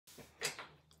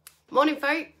Morning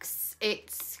folks,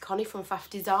 it's Connie from Faff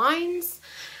Designs.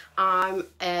 I'm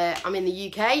in the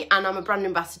UK and I'm a brand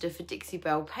ambassador for Dixie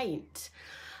Belle Paint.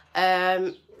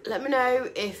 Let me know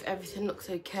if everything looks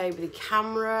okay with the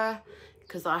camera,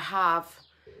 because I have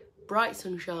bright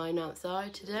sunshine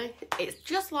outside today. It's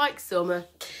just like summer.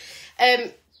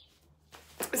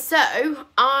 So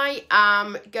I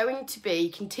am going to be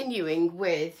continuing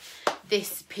with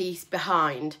this piece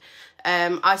behind.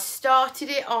 I started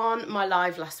it on my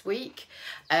live last week.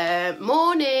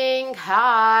 Morning,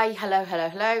 hi,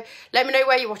 hello. Let me know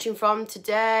where you're watching from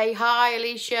today. Hi,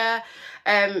 Alicia.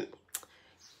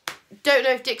 Don't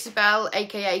know if Dixie Belle,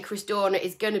 aka Chris Dorner,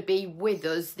 is going to be with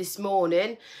us this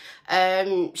morning.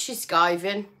 She's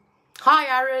skiving.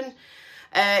 Hi, Aaron.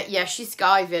 Yeah, she's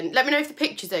skiving. Let me know if the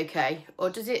picture's okay, or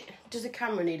does the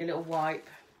camera need a little wipe?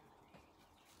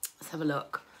 Let's have a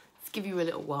look. Let's give you a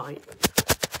little wipe.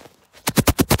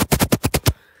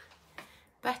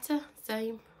 Better?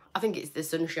 Same? I think it's the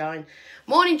sunshine.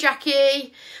 Morning,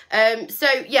 Jackie. So,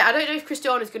 yeah, I don't know if Chris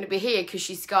Dorner's going to be here because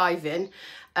she's skiving.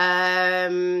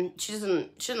 She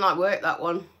doesn't like work, that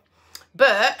one.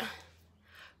 But,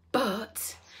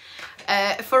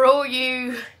 for all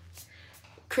you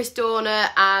Chris Dorner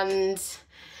and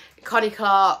Connie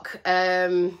Clark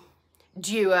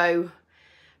duo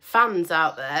fans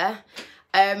out there,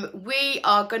 we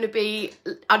are going to be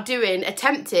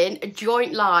attempting a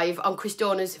joint live on Chris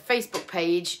Dorner's Facebook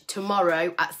page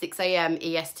tomorrow at 6 AM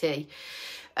EST.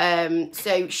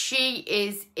 So she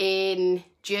is in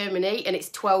Germany and it's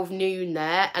 12 noon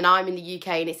there, and I'm in the UK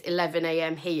and it's 11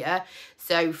 AM here.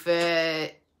 So for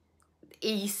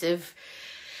ease of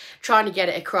trying to get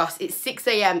it across, it's 6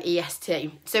 AM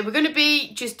EST. So we're going to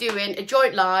be just doing a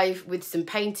joint live with some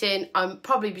painting. I'll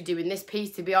probably be doing this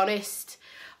piece, to be honest.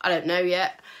 I don't know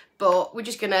yet, but we're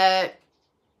just going to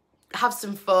have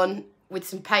some fun with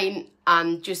some paint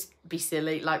and just be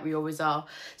silly like we always are.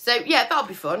 So yeah, that'll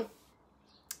be fun.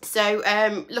 So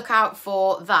look out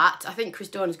for that. I think Chris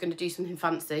Dorner's going to do something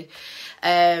fancy.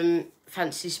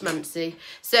 Fancy schmancy.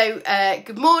 So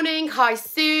good morning. Hi,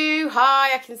 Sue.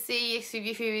 Hi, I can see Sue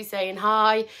is saying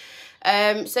hi.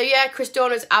 So yeah, Chris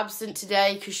Dorner's absent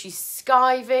today because she's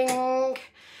skiving.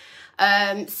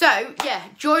 So yeah,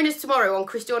 join us tomorrow on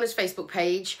Chris Dorner's Facebook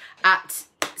page at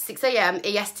 6 AM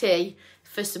EST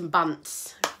for some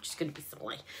bants. Just going to be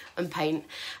silly and paint.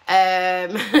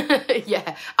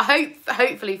 Yeah,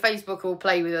 hopefully Facebook will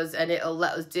play with us and it'll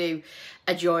let us do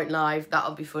a joint live.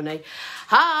 That'll be funny.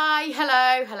 Hi,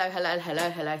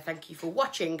 hello. Thank you for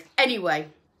watching. Anyway,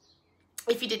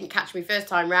 if you didn't catch me first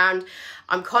time round,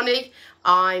 I'm Connie.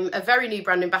 I'm a very new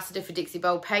brand ambassador for Dixie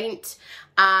Belle Paint,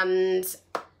 and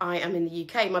I am in the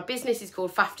UK. My business is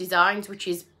called Faff Designs, which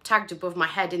is tagged above my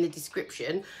head in the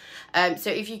description. So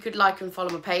if you could like and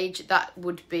follow my page, that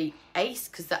would be ace,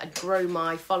 because that would grow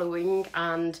my following,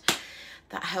 and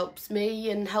that helps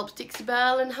me and helps Dixie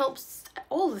Belle and helps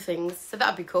all the things. So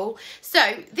that'd be cool.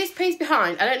 So this piece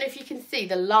behind, I don't know if you can see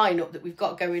the lineup that we've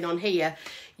got going on here.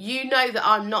 You know that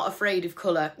I'm not afraid of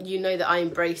colour. You know that I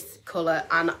embrace colour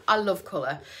and I love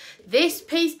colour. This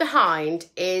piece behind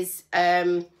is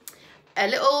a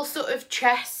little sort of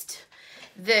chest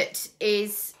that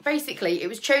is basically, it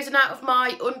was chosen out of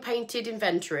my unpainted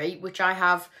inventory, which I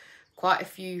have quite a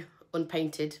few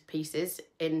unpainted pieces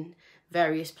in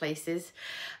various places,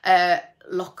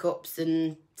 lockups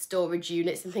and storage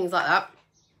units and things like that.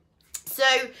 So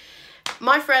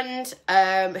my friend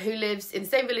who lives in the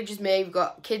same village as me, we've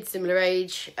got kids similar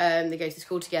age, they go to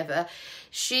school together.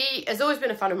 She has always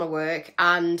been a fan of my work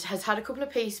and has had a couple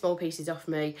of small pieces off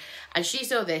me, and she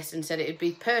saw this and said it would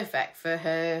be perfect for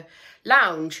her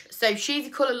lounge. So she's a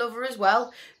colour lover as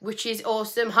well, which is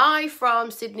awesome. Hi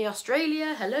from Sydney,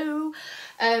 Australia. Hello.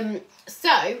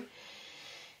 So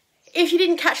if you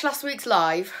didn't catch last week's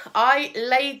live, I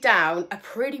laid down a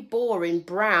pretty boring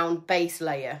brown base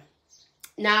layer.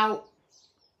 Now,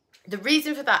 the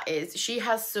reason for that is she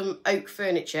has some oak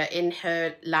furniture in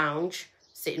her lounge,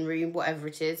 sitting room, whatever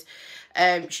it is.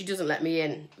 She doesn't let me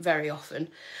in very often.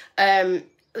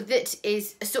 That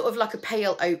is sort of like a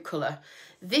pale oak colour.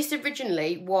 This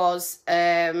originally was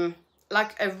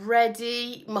like a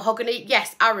reddy mahogany.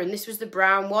 Yes, Aaron, this was the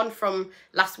brown one from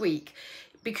last week.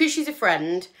 Because she's a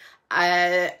friend,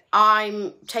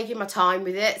 I'm taking my time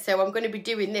with it. So I'm going to be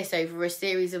doing this over a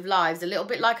series of lives, a little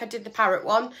bit like I did the parrot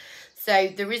one. So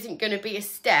there isn't going to be a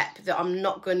step that I'm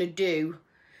not going to do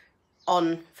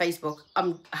on Facebook,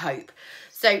 I hope.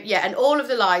 So yeah, and all of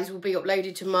the lives will be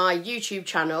uploaded to my YouTube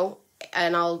channel,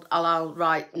 and I'll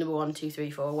write number 1, 2,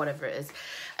 3, 4, whatever it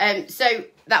is. So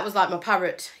that was like my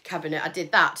parrot cabinet. I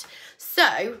did that.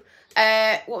 So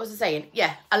what was I saying?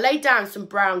 Yeah, I laid down some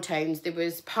brown tones. There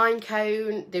was pine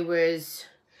cone, there was,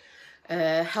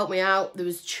 help me out, there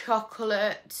was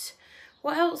chocolate.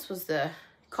 What else was there?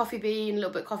 Coffee bean, a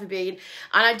little bit of coffee bean.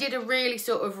 And I did a really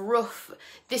sort of rough,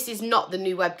 this is not the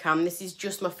new webcam, this is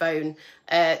just my phone.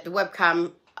 The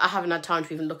webcam, I haven't had time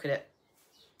to even look at it.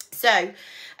 So,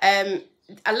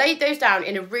 I laid those down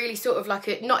in a really sort of like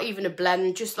a, not even a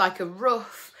blend, just like a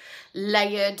rough,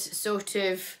 layered sort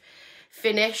of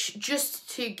finish, just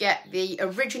to get the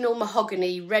original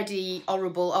mahogany, ready,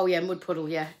 horrible, oh yeah, mud puddle,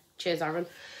 yeah, cheers Aaron.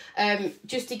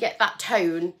 Just to get that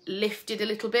tone lifted a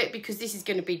little bit, because this is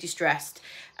going to be distressed,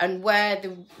 and where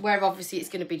obviously it's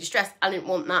going to be distressed, I didn't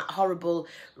want that horrible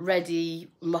ready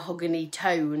mahogany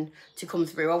tone to come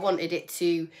through. I wanted it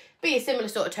to be a similar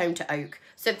sort of tone to oak.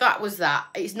 So that was that.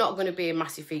 It's not going to be a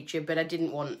massive feature, but I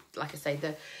didn't want, like I say,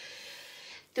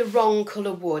 the wrong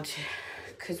colour wood,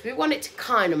 because we want it to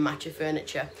kind of match your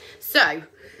furniture. So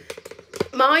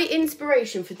my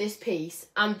inspiration for this piece,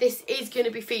 and this is going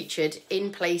to be featured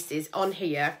in places on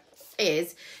here,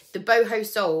 is the Boho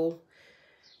Soul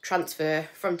transfer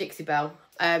from Dixie Belle.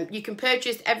 You can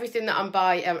purchase everything that I'm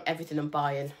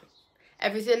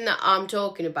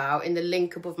talking about in the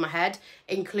link above my head,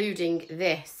 including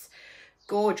this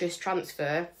gorgeous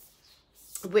transfer,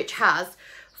 which has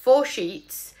 4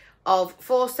 sheets of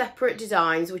 4 separate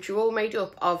designs, which are all made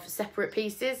up of separate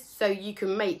pieces, so you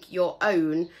can make your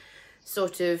own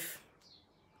sort of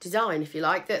design, if you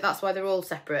like. That's why they're all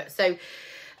separate. So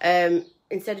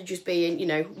instead of just being, you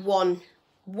know, one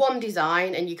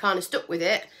design and you kind of stuck with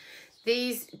it,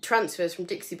 these transfers from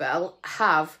Dixie Belle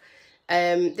have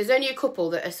there's only a couple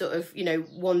that are sort of, you know,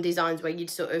 one designs where you'd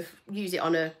sort of use it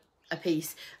on a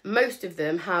piece. Most of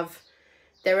them have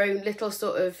their own little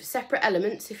sort of separate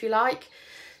elements, if you like.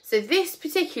 So this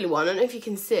particular one, I don't know if you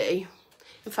can see,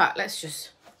 in fact, let's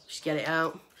just get it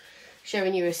out,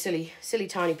 showing you a silly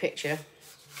tiny picture.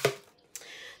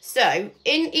 So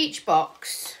in each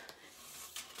box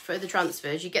for the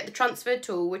transfers, you get the transfer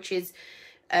tool, which is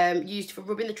used for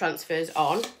rubbing the transfers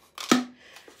on.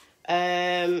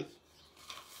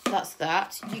 That's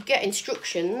that. You get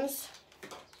instructions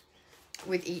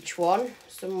with each one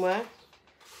somewhere.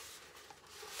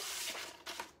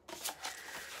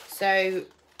 So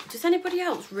does anybody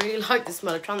else really like the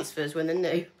smell of transfers when they're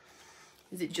new?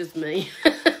 Is it just me?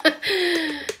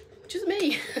 Just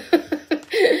me.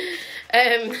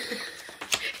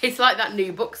 It's like that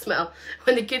new book smell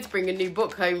when the kids bring a new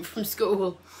book home from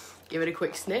school. Give it a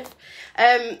quick sniff.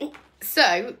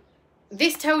 So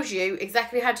this tells you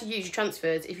exactly how to use your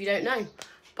transfers if you don't know,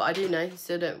 but I do know,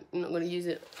 so I'm not going to use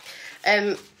it.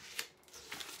 And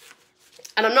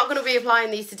I'm not going to be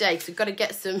applying these today because I've got to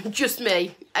get some, just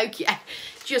me, okay,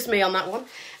 just me on that one.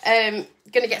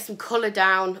 Going to get some colour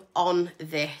down on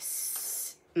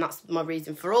this, and that's my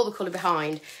reason for all the colour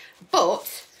behind.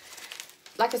 But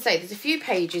like I say, there's a few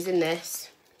pages in this,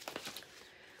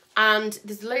 and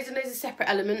there's loads and loads of separate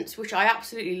elements, which I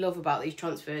absolutely love about these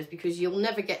transfers, because you'll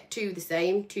never get two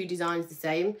designs the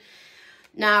same.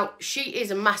 Now, she is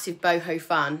a massive boho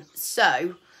fan,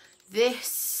 so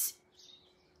this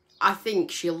I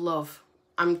think she'll love.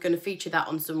 I'm going to feature that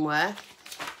on somewhere.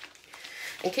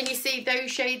 And can you see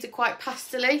those shades are quite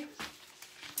pastel-y?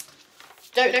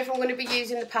 Don't know if I'm going to be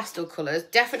using the pastel colours.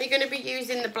 Definitely going to be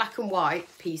using the black and white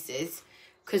pieces,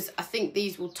 because I think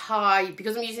these will tie,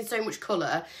 because I'm using so much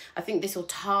colour, I think this will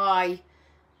tie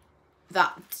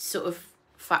that sort of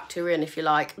factor in, if you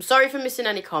like. I'm sorry for missing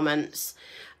any comments.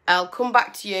 I'll come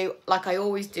back to you like I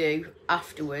always do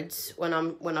afterwards when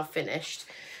I've finished.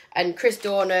 And Chris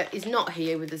Dorner is not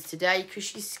here with us today because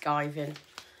she's skiving.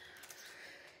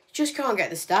 Just can't get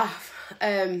the staff.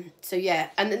 So yeah,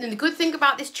 and then the good thing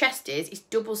about this chest is it's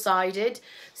double-sided,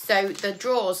 so the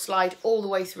drawers slide all the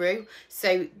way through.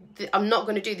 So I'm not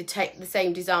going to do the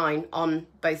same design on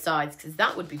both sides, because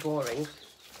that would be boring.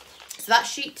 So that's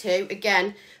sheet 2.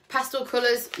 Again, pastel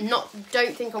colours.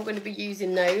 Don't think I'm going to be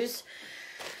using those.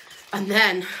 And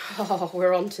then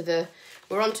we're onto the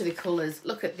colours.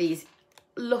 Look at these.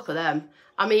 Look at them.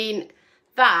 I mean,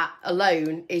 that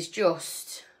alone is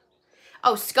just.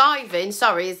 Oh, skiving,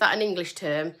 sorry, is that an English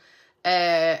term?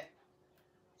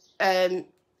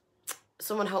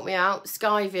 Someone help me out.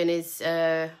 Skiving is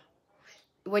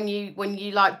when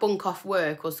you like bunk off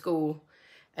work or school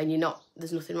and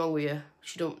there's nothing wrong with you.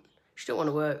 She don't want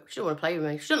to work. She don't want to play with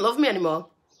me. She don't love me anymore.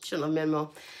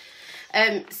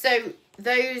 So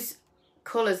those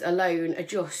colours alone are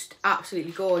just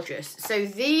absolutely gorgeous. So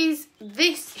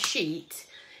this sheet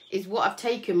is what I've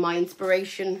taken my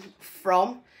inspiration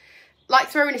from. Like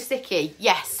throwing a sickie.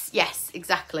 Yes,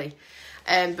 exactly.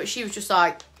 But she was just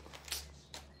like,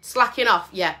 Slacking off.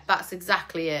 Yeah, that's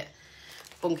exactly it.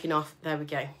 Bunking off. There we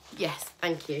go. Yes,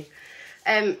 thank you.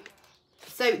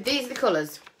 So these are the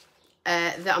colours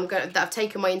that I've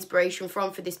taken my inspiration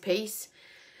from for this piece.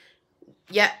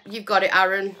 Yeah, you've got it,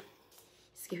 Aaron.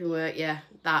 Skipping work. Yeah,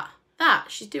 that.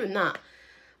 She's doing that.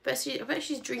 I bet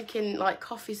she's drinking like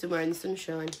coffee somewhere in the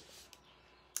sunshine.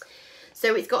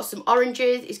 So it's got some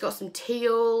oranges. It's got some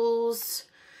teals.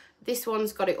 This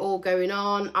one's got it all going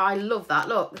on. I love that.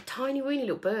 Look, the tiny weeny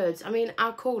little birds. I mean,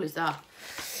 how cool is that?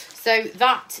 So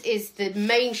that is the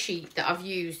main sheet that I've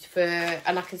used for,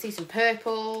 and I can see some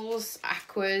purples,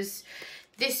 aquas.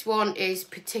 This one is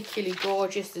particularly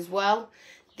gorgeous as well.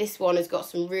 This one has got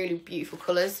some really beautiful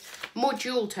colours. More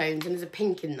jewel tones, and there's a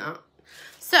pink in that.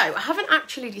 So I haven't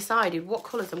actually decided what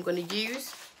colours I'm going to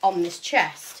use on this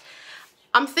chest.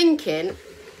 I'm thinking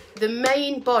the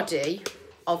main body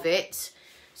of it,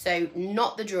 so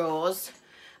not the drawers,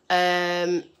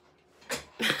 some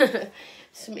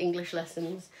English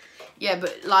lessons. Yeah,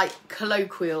 but like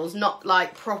colloquials, not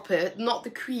like proper, not the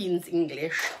Queen's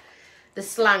English. The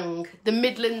slang, the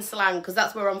Midland slang, because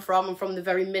that's where I'm from. I'm from the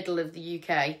very middle of the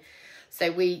UK.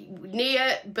 So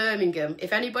near Birmingham.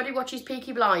 If anybody watches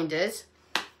Peaky Blinders,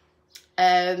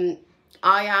 I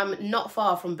am not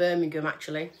far from Birmingham,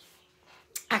 actually.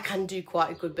 I can do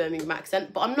quite a good Birmingham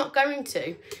accent, but I'm not going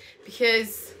to,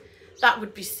 because that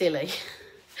would be silly.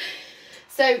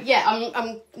 So yeah,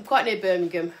 I'm quite near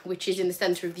Birmingham, which is in the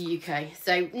centre of the UK.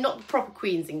 So not the proper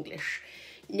Queen's English.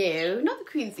 No, not the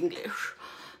Queen's English.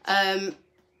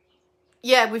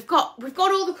 Yeah, we've got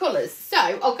all the colours. So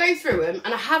I'll go through them,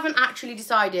 and I haven't actually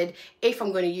decided if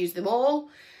I'm going to use them all.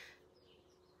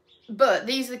 But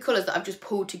these are the colours that I've just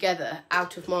pulled together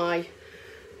out of my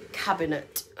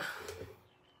cabinet.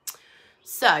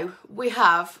 So we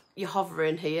have, you're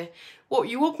hovering here. What,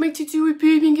 you want me to do a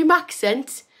Birmingham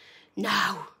accent?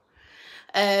 No.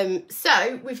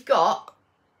 So we've got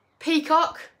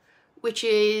Peacock, which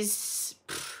is,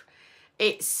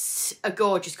 it's a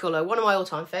gorgeous colour, one of my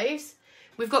all-time faves.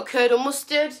 We've got Curdle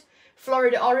Mustard,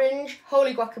 Florida Orange,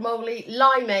 Holy Guacamole,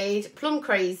 Limeade, Plum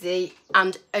Crazy,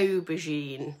 and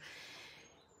Aubergine.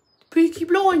 Peaky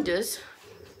Blinders.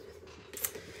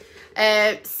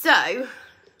 So,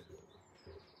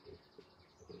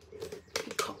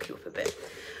 cock you up a bit.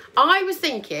 I was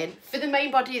thinking, for the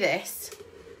main body of this,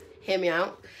 hear me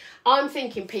out, I'm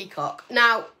thinking Peacock.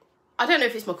 Now, I don't know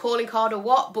if it's my calling card or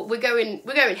what, but we're going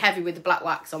heavy with the black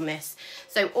wax on this.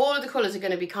 So all of the colours are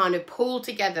going to be kind of pulled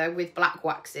together with black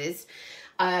waxes.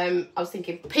 I was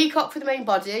thinking Peacock for the main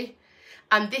body.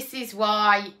 And this is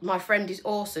why my friend is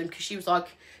awesome, because she was like,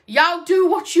 "Yo, do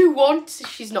what you want."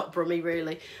 She's not Brummy,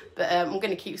 really. But I'm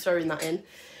going to keep throwing that in.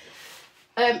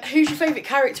 Who's your favourite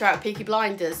character out of Peaky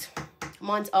Blinders?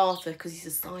 Mine's Arthur, because he's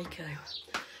a psycho.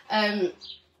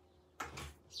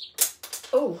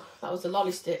 Oh, that was a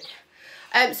lolly stick.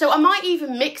 So I might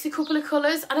even mix a couple of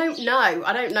colours. I don't know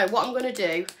what I'm going to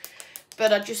do.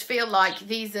 But I just feel like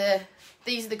these are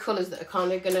the colours that are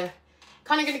kind of going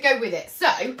to go with it.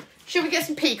 So, shall we get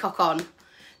some Peacock on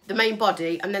the main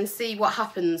body and then see what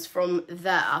happens from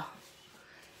there?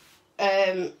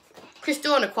 Chris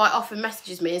Dorner quite often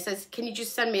messages me and says, "Can you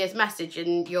just send me a message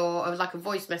in your, like a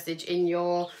voice message in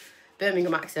your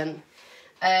Birmingham accent?"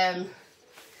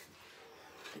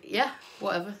 Yeah,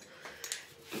 whatever.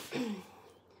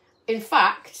 In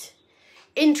fact,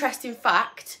 interesting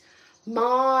fact,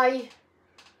 my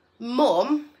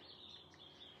mum's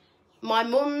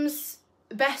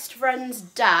best friend's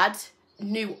dad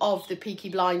knew of the Peaky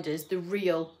Blinders, the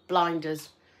real Blinders.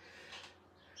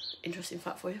 Interesting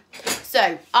fact for you.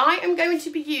 So, I am going to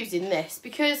be using this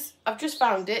because I've just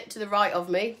found it to the right of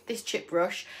me, this chip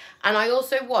brush. And I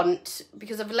also want,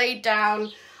 because I've laid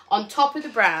down on top of the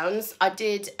browns, I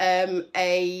did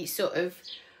a sort of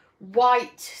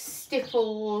white,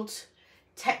 stippled,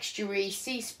 textury,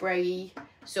 sea spray,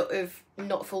 sort of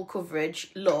not full coverage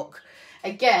look.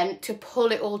 Again, to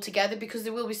pull it all together, because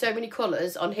there will be so many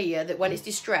colours on here that when it's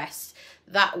distressed,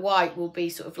 that white will be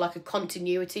sort of like a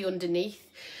continuity underneath.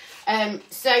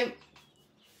 So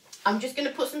I'm just going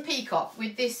to put some Peacock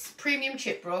with this premium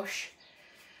chip brush,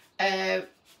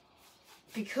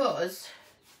 because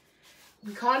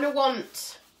we kind of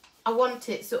I want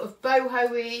it sort of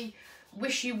boho-y,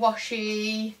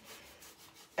 wishy-washy.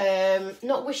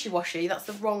 Not wishy-washy, that's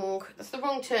the wrong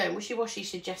term. Wishy-washy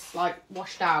suggests like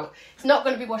washed out. It's not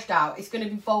going to be washed out, it's going to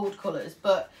be bold colours,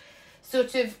 but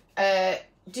sort of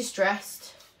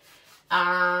distressed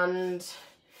and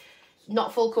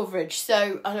not full coverage.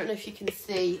 So I don't know if you can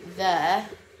see there.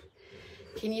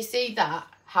 Can you see that?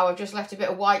 How I've just left a bit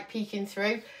of white peeking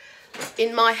through.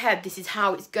 in my head, this is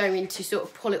how it's going to sort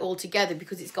of pull it all together,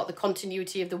 because it's got the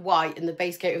continuity of the white and the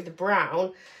base coat of the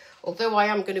brown. Although I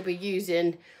am going to be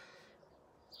using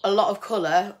a lot of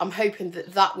colour, I'm hoping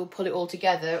that that will pull it all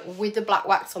together with the black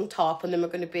wax on top, and then we're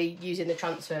going to be using the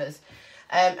transfers.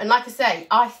 And like I say,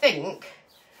 I think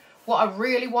what I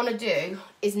really want to do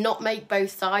is not make both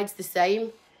sides the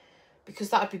same, because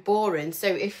that would be boring. So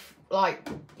if, like,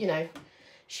 you know,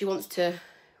 she wants to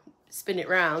spin it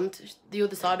round, the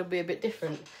other side will be a bit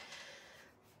different.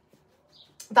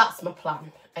 That's my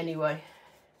plan anyway.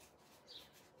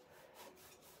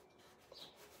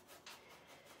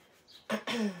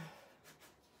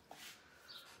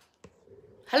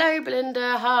 Hello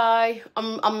Belinda, hi.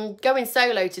 I'm going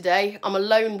solo today. I'm a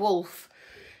lone wolf.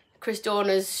 Chris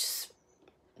Dorner's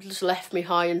just left me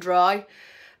high and dry.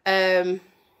 Anybody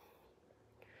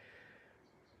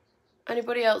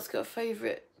else got a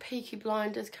favourite Peaky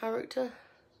Blinders character?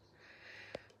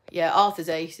 Yeah, Arthur's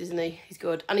ace, isn't he? He's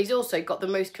good. And he's also got the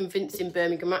most convincing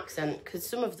Birmingham accent, because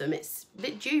some of them, it's a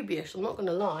bit dubious, I'm not going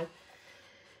to lie.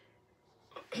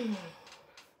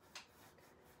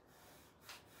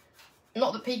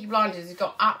 Not that Peaky Blinders has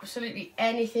got absolutely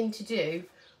anything to do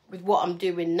with what I'm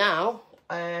doing now.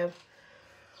 That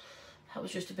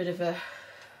was just a bit of a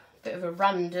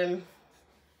random.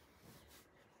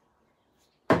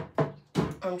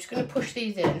 I'm just going to push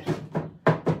these in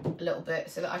a little bit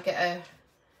so that I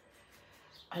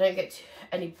don't get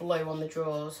any blow on the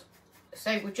drawers.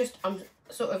 So I'm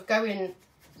sort of going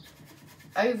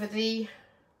over the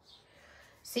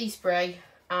sea spray,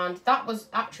 and that was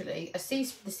actually the sea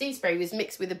spray was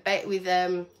mixed with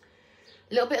a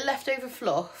little bit of leftover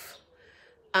fluff.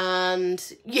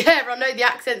 And yeah, I know the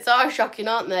accents are shocking,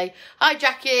 aren't they? Hi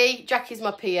Jackie. Jackie's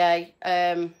my PA.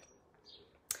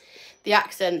 The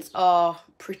accents are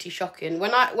pretty shocking.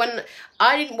 When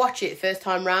I didn't watch it first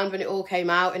time round when it all came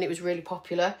out and it was really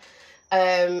popular,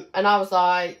 and I was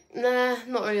like, nah,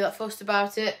 not really that fussed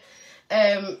about it.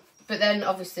 But then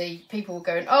obviously people were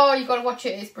going, oh, you got to watch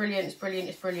it, it's brilliant, it's brilliant,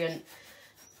 it's brilliant.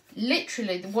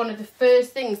 Literally, one of the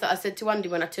first things that I said to Andy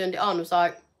when I turned it on was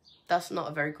like, that's not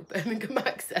a very good Birmingham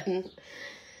accent.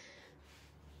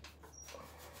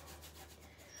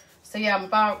 So yeah, I'm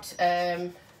about,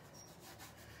 I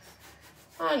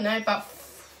don't know, about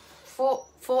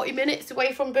 40 minutes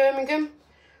away from Birmingham,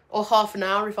 or half an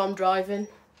hour if I'm driving.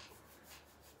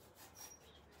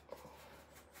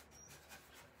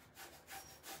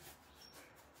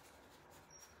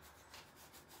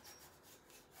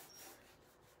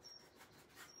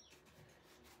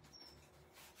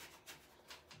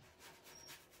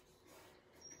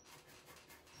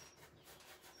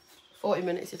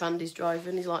 Minutes if Andy's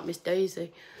driving. He's like Miss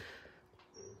Daisy.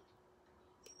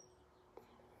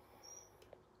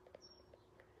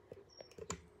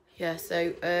 Yeah,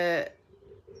 so there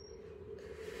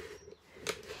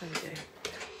we go.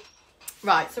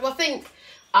 Right, so I think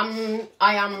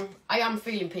I am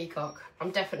feeling Peacock. I'm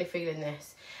definitely feeling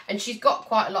this. And she's got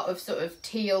quite a lot of sort of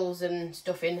teals and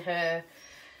stuff in her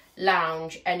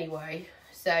lounge anyway.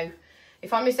 So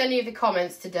if I miss any of the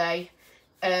comments today,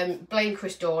 blame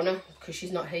Chris Dorner because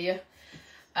she's not here.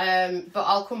 But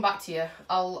I'll come back to you.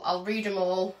 I'll read them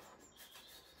all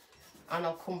and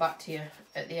I'll come back to you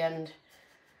at the end.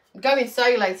 I'm going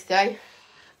solo today,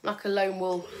 like a lone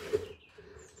wolf.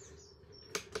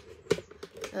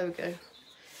 There we go.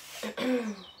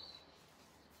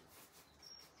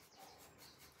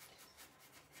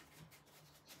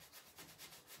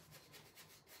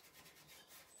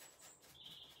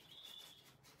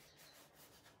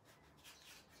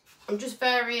 I'm just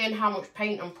varying how much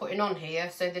paint I'm putting on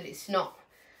here so that it's not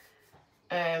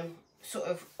sort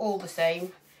of all the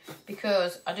same,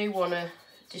 because I do want to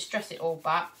distress it all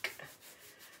back,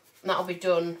 and that'll be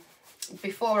done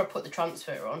before I put the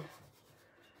transfer on.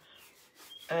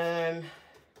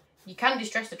 You can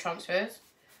distress the transfers,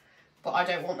 but I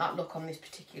don't want that look on this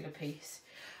particular piece.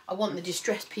 I want the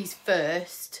distressed piece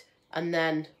first, and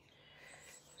then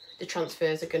the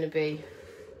transfers are going to be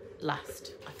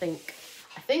last, I think.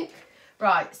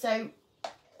 Right, so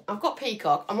I've got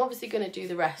Peacock. I'm obviously going to do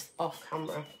the rest off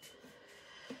camera.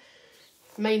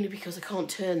 Mainly because I can't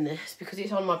turn this, because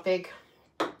it's on my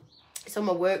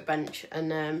workbench,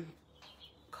 and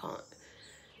can't.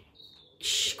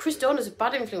 Chris Dorner's a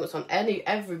bad influence on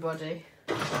everybody.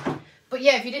 But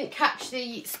yeah, if you didn't catch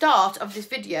the start of this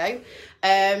video,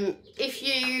 if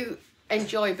you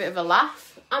enjoy a bit of a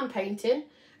laugh and painting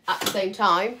at the same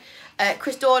time,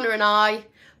 Chris Dorner and I,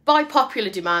 by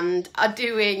popular demand, are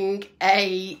doing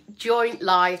a joint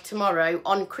live tomorrow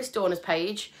on Chris Dorner's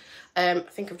page. I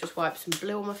think I've just wiped some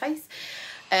blue on my face.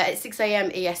 At 6 AM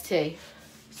EST.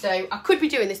 So I could be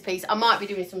doing this piece. I might be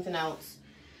doing something else.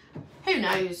 Who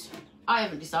knows? I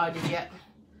haven't decided yet.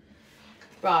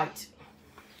 Right.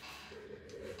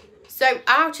 So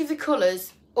out of the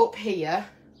colours up here,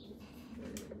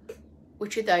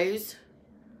 which are those?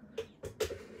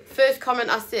 First comment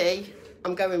I see,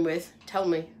 I'm going with. Tell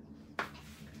me.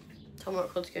 Tell me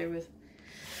what colour to go with.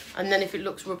 And then if it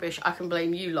looks rubbish, I can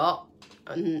blame you lot.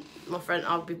 And my friend,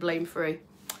 I'll be blame free.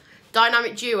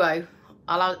 Dynamic Duo.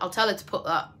 I'll tell her to put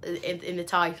that in the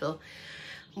title.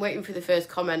 I'm waiting for the first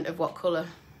comment of what colour.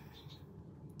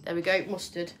 There we go,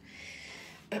 mustard.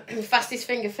 The fastest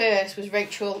finger first was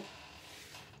Rachel.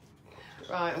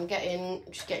 Right, I'm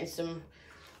just getting some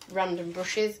random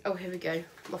brushes. Oh, here we go.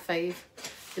 My fave,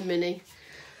 the mini.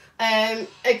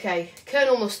 Okay,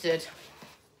 Colonel Mustard.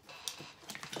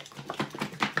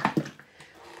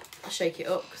 I'll shake it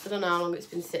up because I don't know how long it's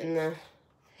been sitting there.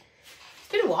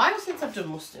 It's been a while since I've done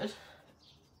mustard.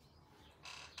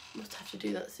 Must have to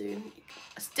do that soon.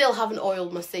 I still haven't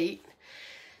oiled my seat.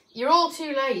 You're all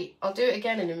too late. I'll do it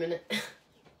again in a minute.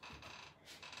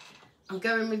 I'm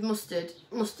going with mustard.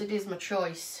 Mustard is my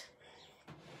choice.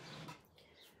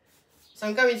 So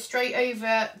I'm going straight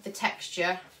over the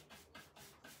texture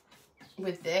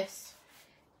with this.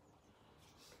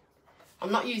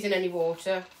 I'm not using any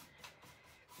water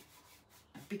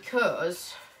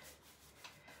because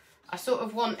I sort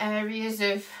of want areas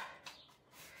of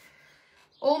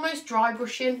almost dry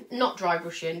brushing, not dry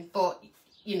brushing, but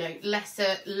you know,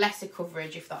 lesser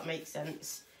coverage, if that makes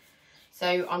sense.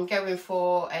 So I'm going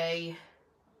for a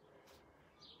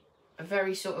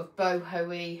very sort of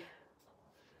boho-y,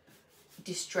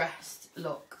 distressed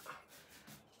look.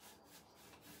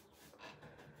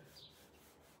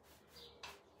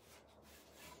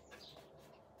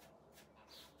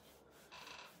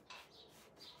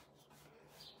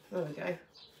 There we go.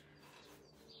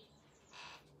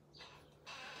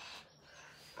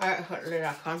 Alright, I put the lid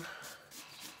back on.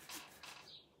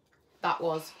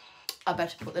 I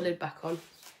better put the lid back on.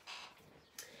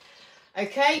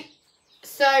 Okay,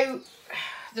 so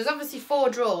there's obviously 4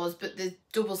 drawers, but they're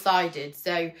double-sided.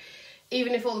 So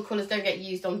even if all the colours don't get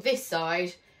used on this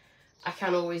side, I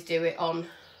can always do it on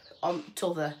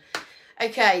t'other.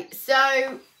 Okay,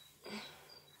 so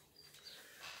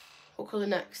what colour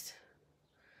next?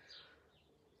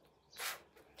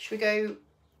 Should we go,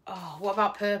 oh, what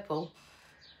about purple?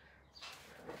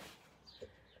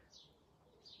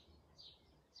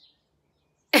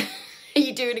 Are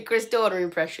you doing a Chris Dorner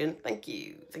impression? Thank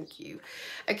you, thank you.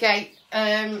 Okay,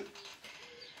 I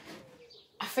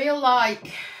feel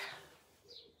like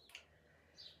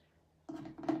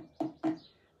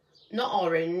not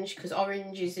orange, because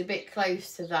orange is a bit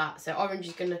close to that. So orange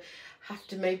is going to have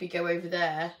to maybe go over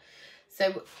there.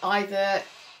 So either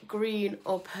green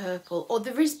or purple. Or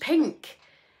there is pink.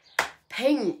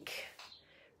 Pink.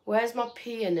 Where's my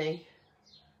peony?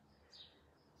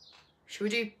 Should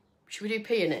we do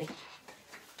peony?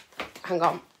 Hang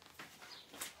on.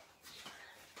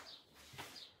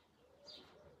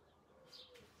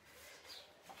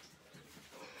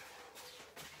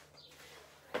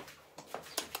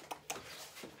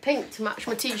 Pink to match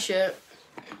my t-shirt.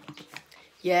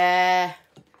 Yeah.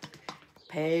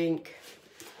 Pink.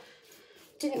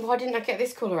 Why didn't I get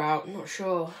this colour out? I'm not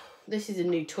sure. This is a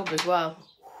new tub as well.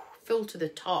 Filled to the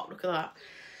top, look at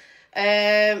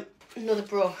that. Another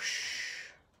brush.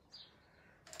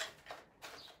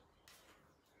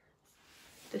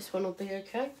 This one will be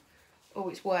okay. Oh,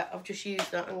 it's wet. I've just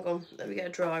used that. Hang on. Let me get a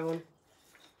dry one.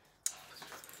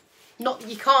 Not that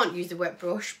you can't use a wet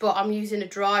brush, but I'm using a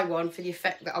dry one for the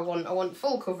effect that I want. I want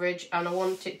full coverage and I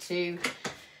want it to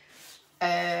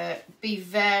be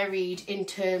varied in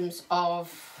terms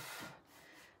of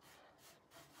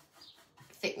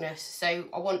thickness. So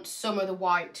I want some of the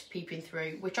white peeping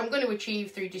through, which I'm going to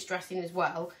achieve through distressing as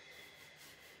well.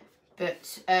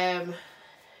 But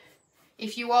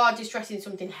if you are distressing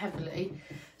something heavily,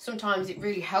 sometimes it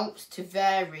really helps to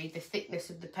vary the thickness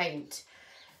of the paint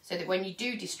so that when you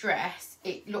do distress,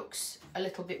 it looks a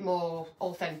little bit more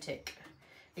authentic.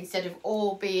 Instead of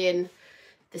all being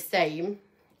the same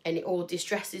and it all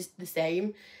distresses the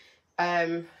same,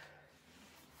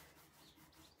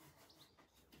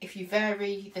 if you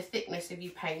vary the thickness of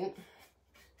your paint,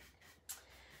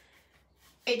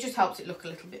 it just helps it look a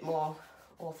little bit more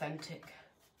authentic.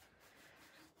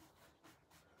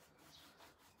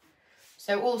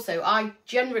 So also, I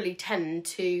generally tend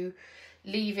to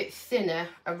leave it thinner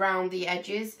around the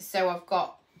edges, so I've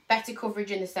got better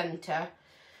coverage in the centre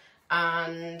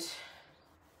and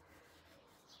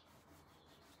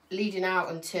leading out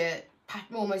into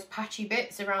almost patchy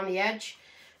bits around the edge,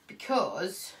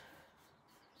 because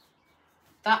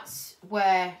that's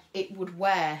where it would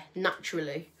wear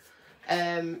naturally.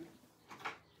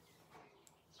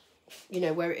 You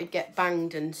know, where it'd get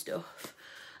banged and stuff.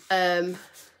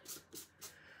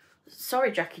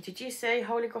 Sorry, Jackie, did you say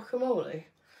holy guacamole?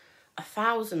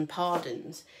 1,000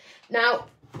 pardons. Now,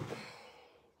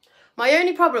 my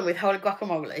only problem with holy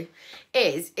guacamole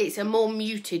is it's a more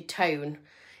muted tone.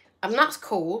 And that's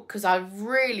cool, because I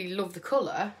really love the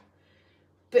colour.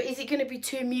 But is it going to be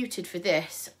too muted for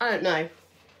this? I don't know.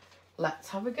 Let's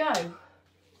have a go.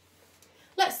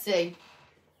 Let's see.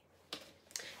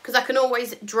 Because I can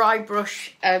always dry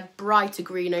brush a brighter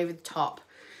green over the top.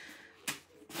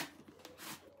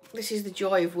 This is the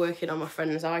joy of working on my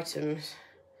friend's items.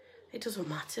 It doesn't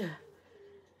matter.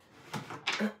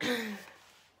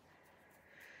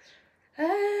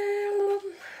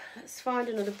 Let's find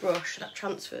another brush. That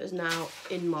transfer is now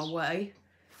in my way.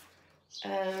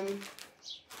 Oh,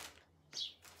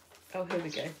 here we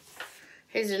go.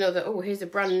 Here's another. Oh, here's a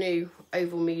brand new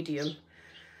oval medium.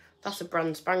 That's a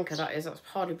brand spanker, that is. That's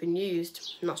hardly been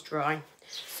used. And that's dry.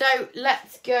 So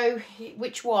let's go.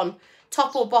 Which one?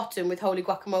 Top or bottom with holy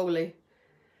guacamole?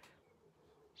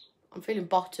 I'm feeling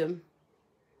bottom.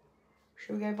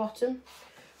 Should we go bottom?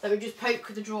 Let me just poke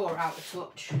the drawer out a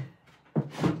touch.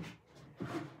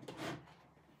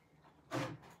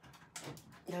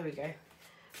 There we go.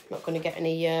 Not going to get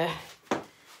any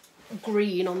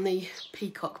green on the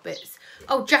peacock bits.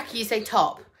 Oh, Jackie, you say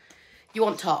top. You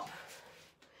want top.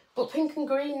 But pink and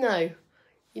green, though.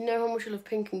 You know how much I love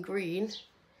pink and green.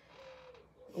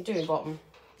 I'm doing bottom.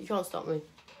 You can't stop me.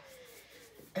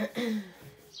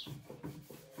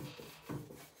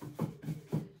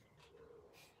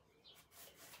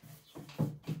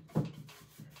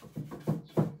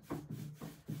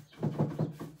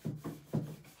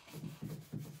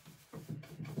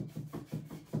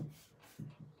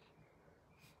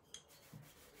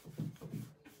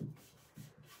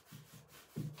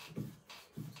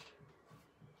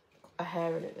 A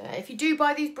hair in it there. If you do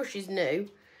buy these brushes new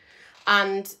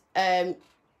and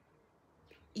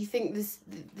you think there's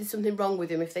something wrong with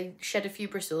them, if they shed a few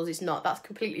bristles, it's not. That's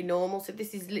completely normal. So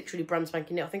this is literally brand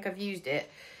spanking new. I think I've used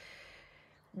it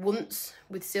once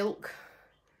with silk.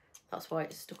 That's why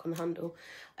it's stuck on the handle.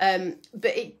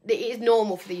 But it is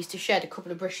normal for these to shed a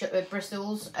couple of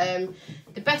bristles.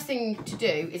 The best thing to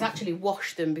do is actually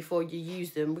wash them before you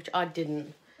use them, which I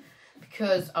didn't,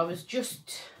 because I was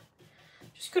just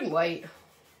couldn't wait.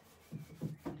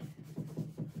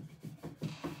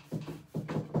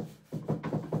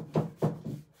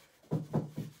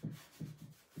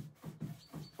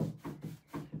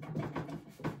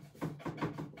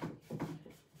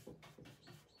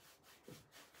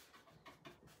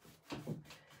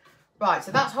 Right,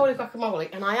 so that's holy guacamole,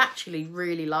 and I actually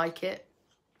really like it.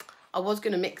 I was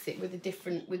going to mix it with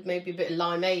with maybe a bit of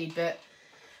limeade, but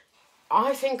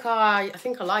I think I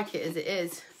like it as it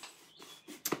is.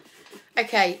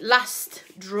 Okay, last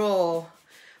drawer.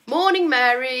 Morning,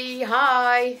 Mary.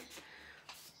 Hi.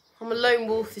 I'm a lone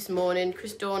wolf this morning.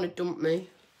 Chris Dorner dumped me.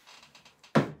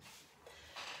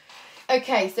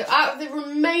 Okay, so out of the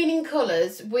remaining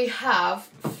colours, we have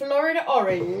Florida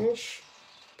Orange,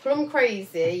 Plum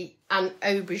Crazy, and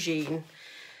Aubergine.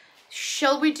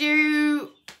 Shall we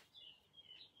do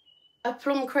a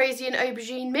Plum Crazy and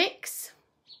Aubergine mix?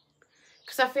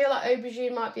 Because I feel like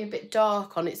Aubergine might be a bit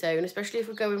dark on its own, especially if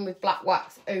we're going with black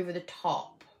wax over the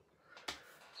top.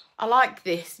 I like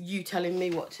this, you telling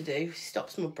me what to do. It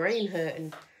stops my brain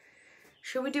hurting.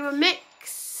 Shall we do a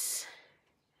mix?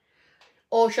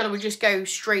 Or shall we just go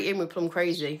straight in with Plum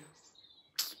Crazy?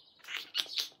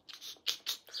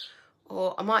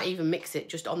 Or I might even mix it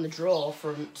just on the drawer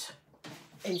front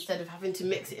instead of having to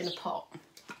mix it in a pot.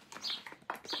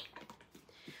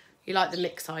 You like the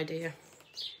mix idea?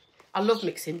 I love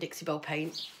mixing Dixie Belle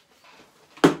Paint.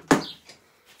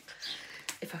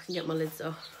 If I can get my lids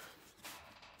off.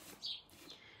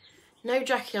 No,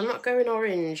 Jackie, I'm not going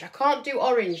orange. I can't do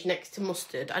orange next to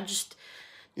mustard.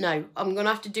 No, I'm going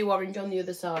to have to do orange on the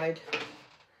other side.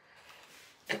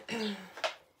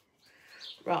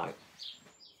 Right.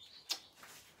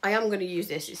 I am going to use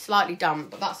this. It's slightly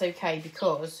damp, but that's okay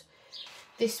because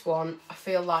this one, I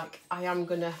feel like I am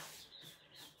going to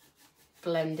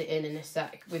blend it in a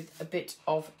sec with a bit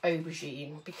of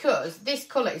aubergine because this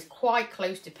colour is quite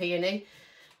close to peony.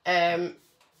 And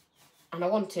I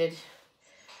don't want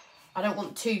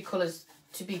two colours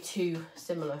to be too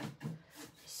similar.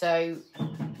 So,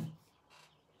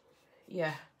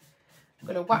 yeah. I'm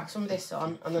going to whack some of this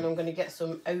on and then I'm going to get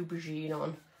some aubergine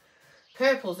on.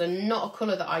 Purples are not a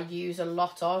colour that I use a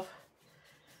lot of.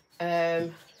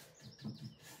 Don't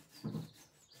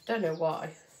know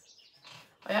why.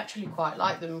 I actually quite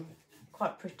like them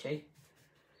quite pretty.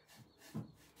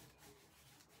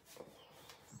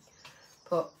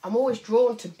 But I'm always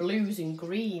drawn to blues and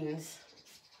greens.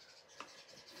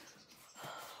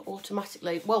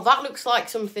 Automatically. Well, that looks like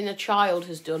something a child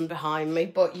has done behind me,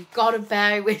 but you've got to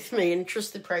bear with me and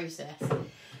trust the process.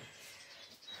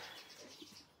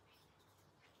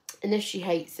 And if she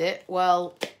hates it,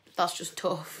 well, that's just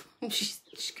tough. She's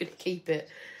going to keep it.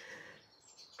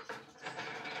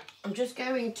 I'm just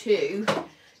going to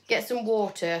get some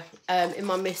water in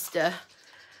my mister.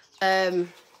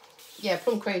 Yeah,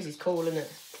 Plum Crazy is cool, isn't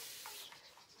it?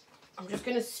 I'm just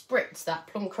going to spritz that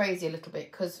Plum Crazy a little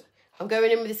bit because I'm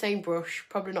going in with the same brush.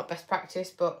 Probably not best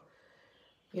practice, but,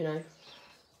 you know.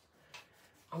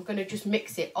 I'm going to just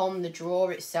mix it on the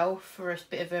drawer itself for a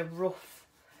bit of a rough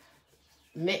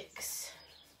mix.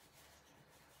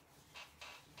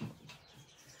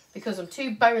 Because I'm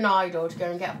too bone idle to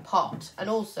go and get a pot. And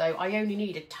also, I only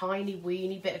need a tiny,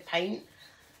 weeny bit of paint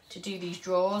to do these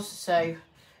drawers. So,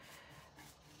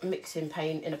 mixing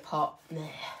paint in a pot. There.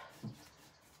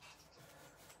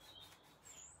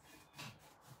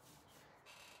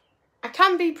 I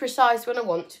can be precise when I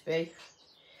want to be,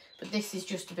 but this is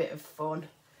just a bit of fun.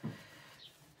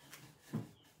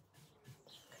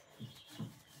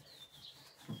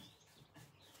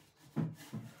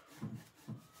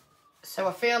 So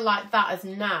I feel like that has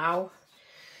now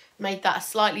made that a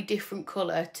slightly different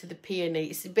colour to the Peony.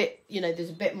 It's a bit, you know, there's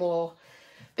a bit more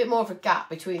of a gap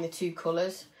between the two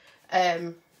colours.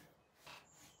 And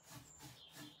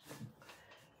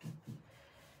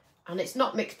it's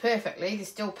not mixed perfectly. There's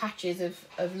still patches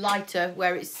of lighter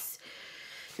where it's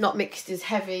not mixed as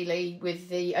heavily with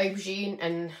the aubergine,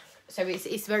 and so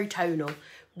it's very tonal,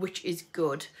 which is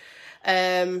good.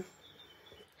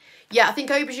 Yeah, I think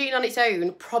aubergine on its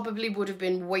own probably would have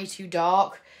been way too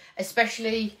dark,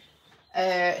 especially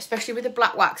with the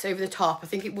black wax over the top. I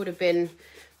think it would have been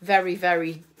very,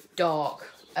 very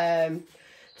dark.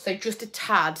 So just a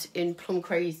tad in Plum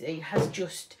Crazy has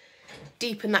just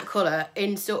deepened that colour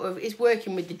in sort of, it's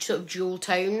working with the sort of jewel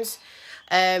tones.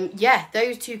 Yeah,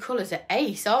 those two colours are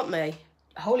ace, aren't they?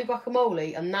 Holy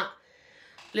Guacamole and that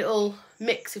little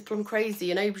mix of Plum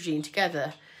Crazy and aubergine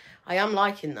together. I am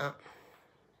liking that.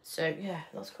 So, yeah,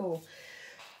 that's cool.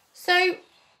 So,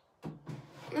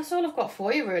 that's all I've got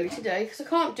for you, really, today, because I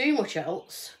can't do much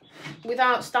else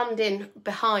without standing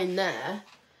behind there,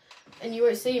 and you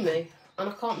won't see me, and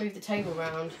I can't move the table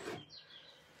around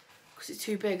because it's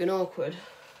too big and awkward,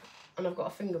 and I've got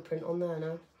a fingerprint on there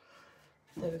now.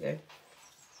 There we go.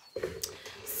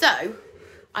 So,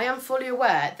 I am fully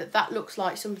aware that that looks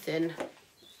like something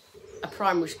a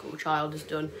primary school child has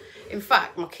done. In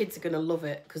fact, my kids are going to love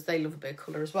it because they love a bit of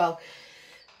colour as well.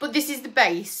 But this is the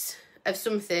base of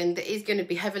something that is going to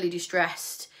be heavily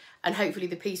distressed, and hopefully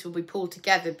the piece will be pulled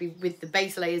together with the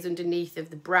base layers underneath of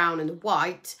the brown and the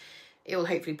white. It will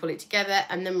hopefully pull it together,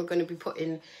 and then we're going to be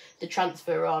putting the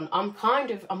transfer on.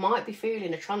 I might be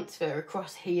feeling a transfer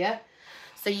across here.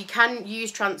 So you can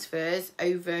use transfers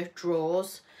over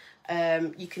drawers.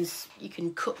 You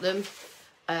can cut them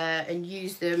and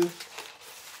use them,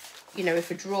 you know,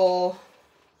 if a drawer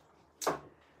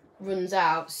runs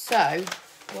out. So,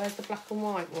 where's the black and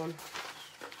white one?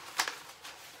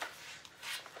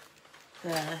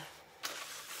 There.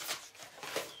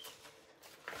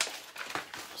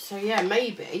 So yeah,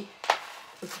 maybe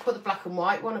we could put the black and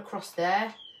white one across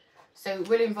there. So it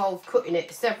will involve cutting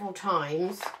it several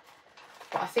times,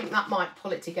 but I think that might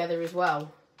pull it together as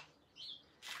well.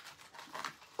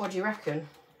 What do you reckon?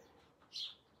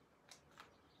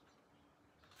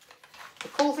 The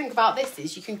cool thing about this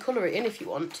is you can colour it in if you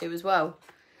want to as well.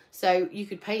 So you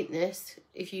could paint this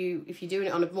if you're doing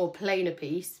it on a more plainer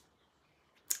piece.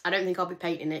 I don't think I'll be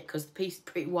painting it because the piece is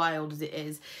pretty wild as it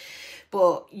is.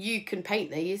 But you can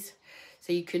paint these.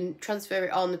 So you can transfer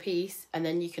it on the piece and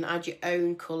then you can add your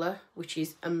own colour, which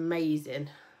is amazing.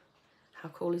 How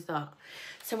cool is that?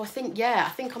 So I think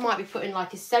I might be putting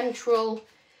like a central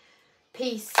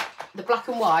piece, the black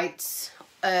and whites,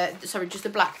 sorry, just the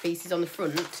black pieces on the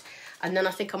front. And then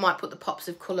I think I might put the pops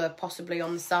of colour possibly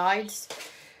on the sides.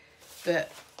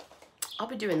 But I'll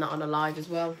be doing that on a live as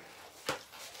well.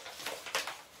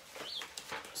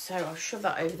 So I'll shove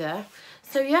that over there.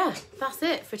 So yeah, that's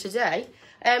it for today.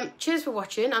 Cheers for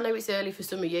watching. I know it's early for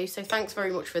some of you, so thanks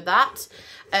very much for that.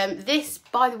 This,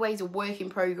 by the way, is a work in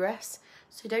progress,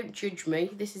 so don't judge me.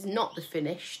 This is not the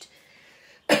finished,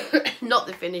 not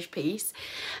the finished piece.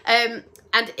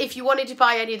 And if you wanted to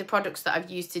buy any of the products that I've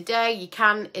used today, you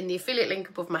can in the affiliate link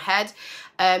above my head.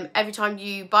 Every time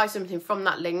you buy something from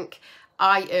that link,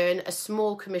 I earn a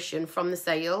small commission from the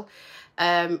sale,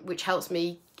 which helps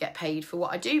me get paid for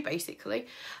what I do, basically.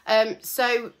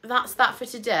 So that's that for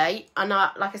today. And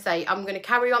like I say, I'm going to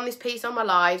carry on this piece on my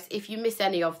lives. If you miss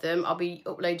any of them, I'll be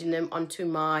uploading them onto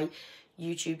my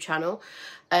YouTube channel,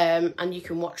 and you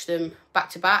can watch them back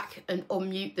to back and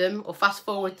unmute them or fast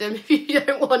forward them if you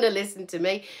don't want to listen to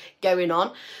me going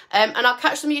on. And I'll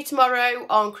catch some of you tomorrow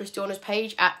on Christiana's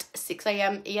page at 6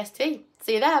 AM EST.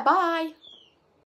 See you there. Bye.